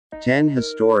10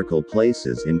 historical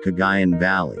places in Cagayan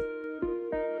Valley.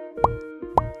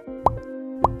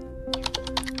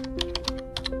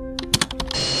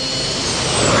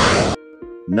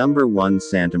 Number 1.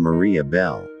 Santa Maria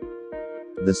Bell.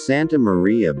 The Santa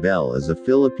Maria Bell is a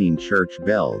Philippine church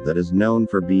bell that is known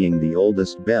for being the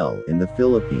oldest bell in the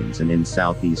Philippines and in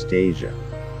Southeast Asia.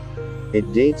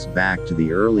 It dates back to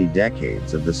the early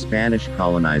decades of the Spanish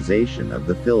colonization of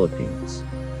the Philippines.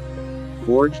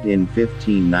 Forged in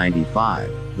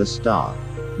 1595, the Sta.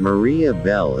 Maria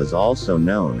Bell is also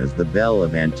known as the Bell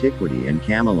of Antiquity and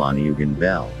Camalaniugan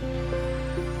Bell.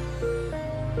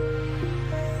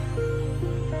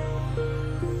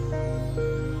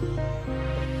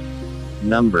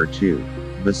 Number 2.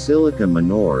 Basilica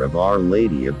Minore of Our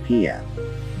Lady of Piat.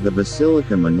 The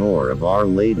Basilica Minore of Our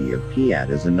Lady of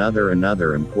Piat is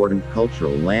another important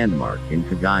cultural landmark in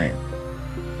Cagayan.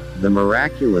 The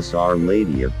miraculous Our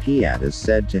Lady of Piat is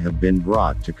said to have been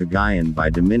brought to Cagayan by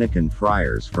Dominican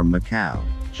friars from Macau,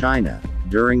 China,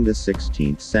 during the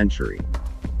 16th century.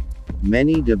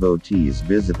 Many devotees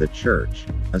visit the church,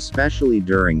 especially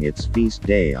during its feast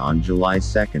day on July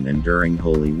 2nd and during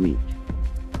Holy Week.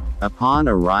 Upon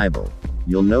arrival,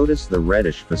 you'll notice the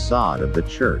reddish facade of the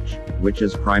church, which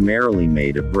is primarily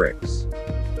made of bricks.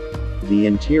 The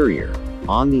interior,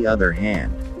 on the other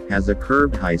hand, has a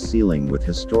curved high ceiling with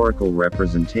historical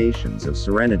representations of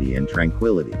serenity and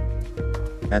tranquility.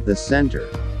 At the center,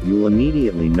 you'll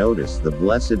immediately notice the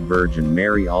Blessed Virgin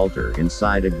Mary altar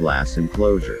inside a glass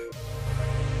enclosure.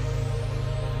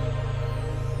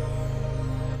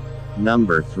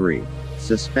 Number 3.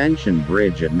 Suspension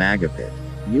Bridge at Magapit.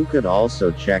 You could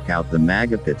also check out the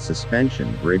Magapit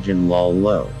Suspension Bridge in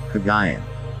Lolo, Cagayan.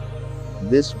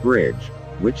 This bridge,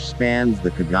 which spans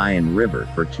the Cagayan River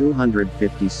for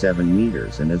 257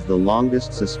 meters and is the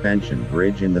longest suspension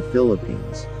bridge in the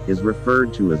Philippines, is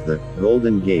referred to as the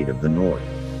Golden Gate of the North.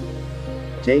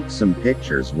 Take some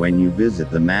pictures when you visit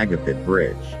the Magapit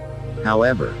Bridge.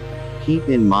 However, keep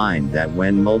in mind that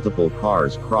when multiple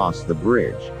cars cross the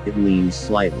bridge, it leans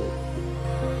slightly.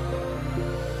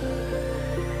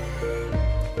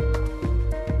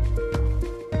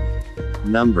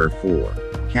 Number 4.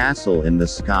 Castle in the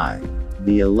Sky.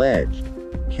 The alleged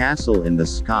Castle in the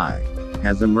Sky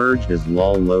has emerged as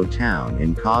Lolo Town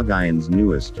in Cagayan's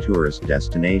newest tourist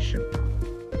destination.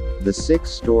 The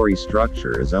 6-story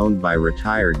structure is owned by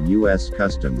retired U.S.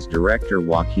 Customs Director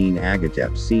Joaquin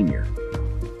Agatep Sr.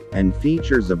 and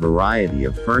features a variety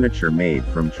of furniture made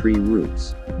from tree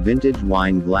roots, vintage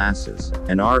wine glasses,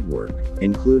 and artwork,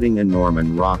 including a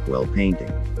Norman Rockwell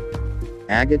painting.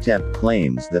 Agatep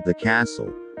claims that the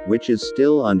castle, which is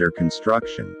still under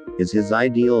construction, is his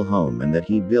ideal home and that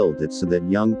he built it so that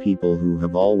young people who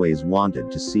have always wanted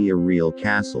to see a real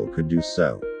castle could do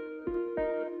so.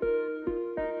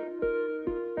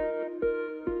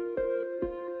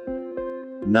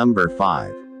 Number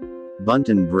 5.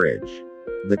 Buntun Bridge.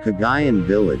 The Cagayan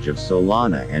village of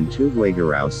Solana and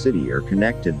Tuguegarao city are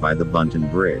connected by the Buntun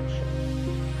Bridge.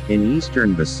 In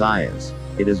eastern Visayas,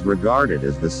 it is regarded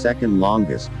as the second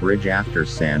longest bridge after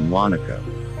San Juanico.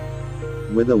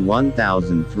 With a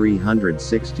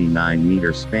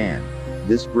 1,369-meter span,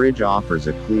 this bridge offers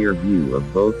a clear view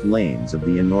of both lanes of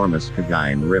the enormous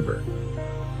Cagayan River.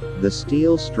 The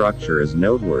steel structure is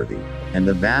noteworthy, and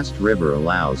the vast river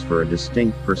allows for a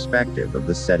distinct perspective of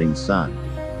the setting sun.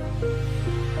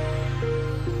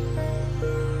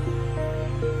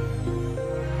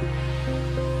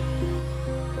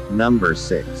 Number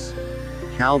 6.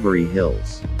 Calvary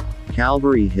Hills.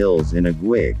 Calvary Hills in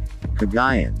Aguig,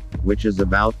 Cagayan, which is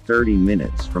about 30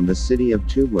 minutes from the city of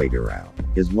Tuguegarao,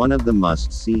 is one of the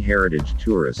must-see heritage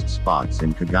tourist spots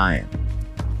in Cagayan.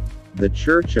 The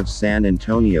Church of San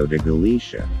Antonio de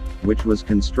Galicia, which was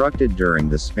constructed during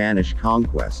the Spanish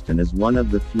conquest and is one of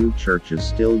the few churches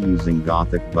still using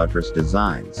Gothic buttress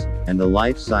designs, and the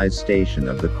life-size Station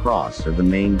of the Cross are the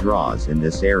main draws in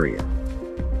this area.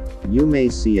 You may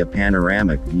see a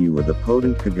panoramic view of the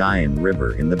potent Cagayan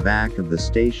River in the back of the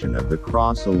Station of the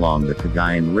Cross along the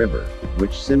Cagayan River,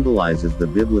 which symbolizes the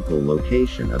biblical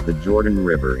location of the Jordan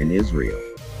River in Israel.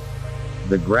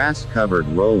 The grass-covered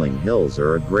rolling hills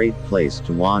are a great place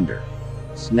to wander.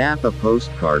 Snap a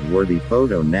postcard-worthy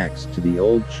photo next to the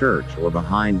old church or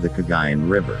behind the Cagayan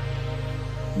River.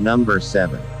 Number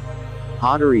 7.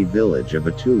 Pottery Village of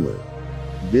Atulu.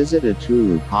 Visit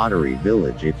Atulu Pottery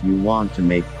Village if you want to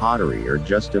make pottery or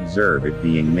just observe it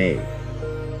being made.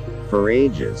 For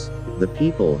ages, the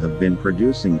people have been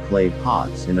producing clay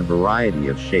pots in a variety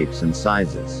of shapes and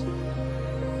sizes.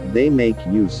 They make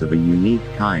use of a unique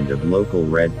kind of local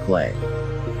red clay.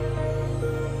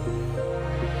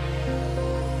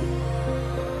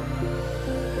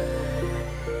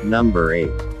 Number 8.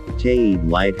 Tayid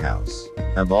Lighthouse.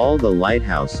 Of all the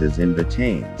lighthouses in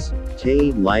Batanes,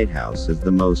 Tayid Lighthouse is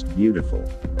the most beautiful.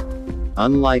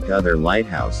 Unlike other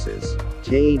lighthouses,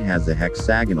 Tayid has a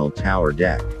hexagonal tower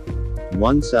deck.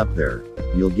 Once up there,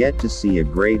 you'll get to see a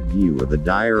great view of the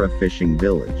Daira fishing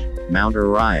village, Mount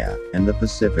Araya, and the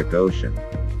Pacific Ocean.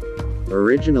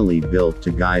 Originally built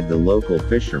to guide the local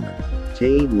fishermen,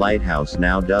 Tayid Lighthouse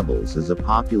now doubles as a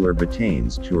popular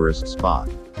Batanes tourist spot.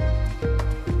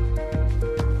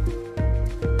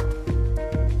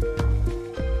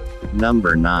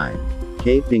 Number 9.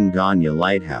 Cape Engano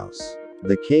Lighthouse.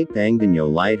 The Cape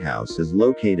Engano Lighthouse is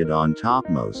located on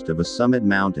topmost of a summit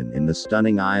mountain in the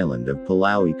stunning island of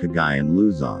Palau, Cagayan,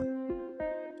 Luzon.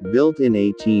 Built in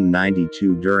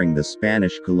 1892 during the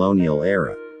Spanish colonial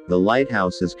era, the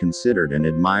lighthouse is considered an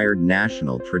admired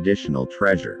national traditional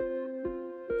treasure.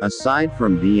 Aside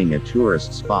from being a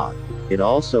tourist spot, it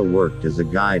also worked as a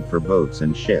guide for boats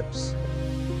and ships.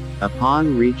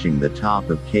 Upon reaching the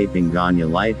top of Cape Engano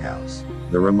Lighthouse,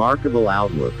 the remarkable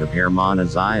outlook of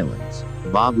Hermanas Islands,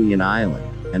 Babuyan Island,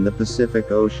 and the Pacific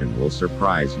Ocean will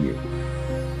surprise you.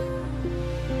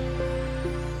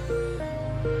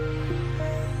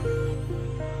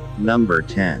 Number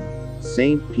 10.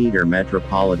 St. Peter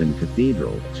Metropolitan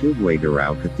Cathedral,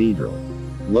 Tuguegarao Cathedral.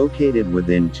 Located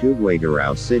within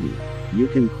Tuguegarao City, you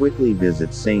can quickly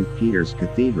visit St. Peter's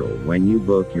Cathedral when you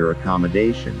book your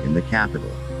accommodation in the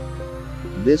capital.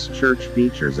 This church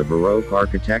features a Baroque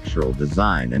architectural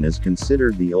design and is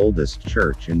considered the oldest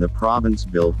church in the province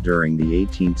built during the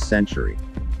 18th century.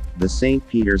 The St.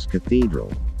 Peter's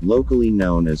Cathedral, locally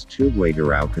known as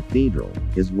Tuguegarao Cathedral,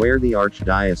 is where the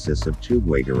Archdiocese of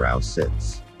Tuguegarao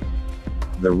sits.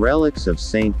 The relics of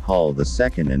St. Paul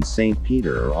II and St.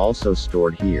 Peter are also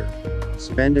stored here.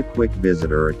 Spend a quick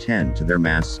visit or attend to their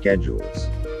mass schedules.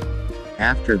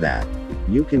 After that,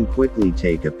 you can quickly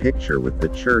take a picture with the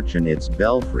church and its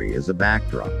belfry as a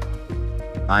backdrop.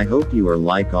 I hope you are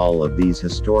like all of these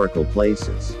historical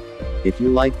places. If you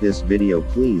like this video,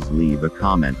 please leave a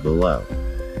comment below.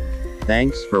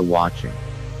 Thanks for watching.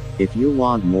 If you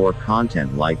want more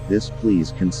content like this,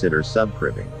 please consider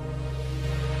subscribing.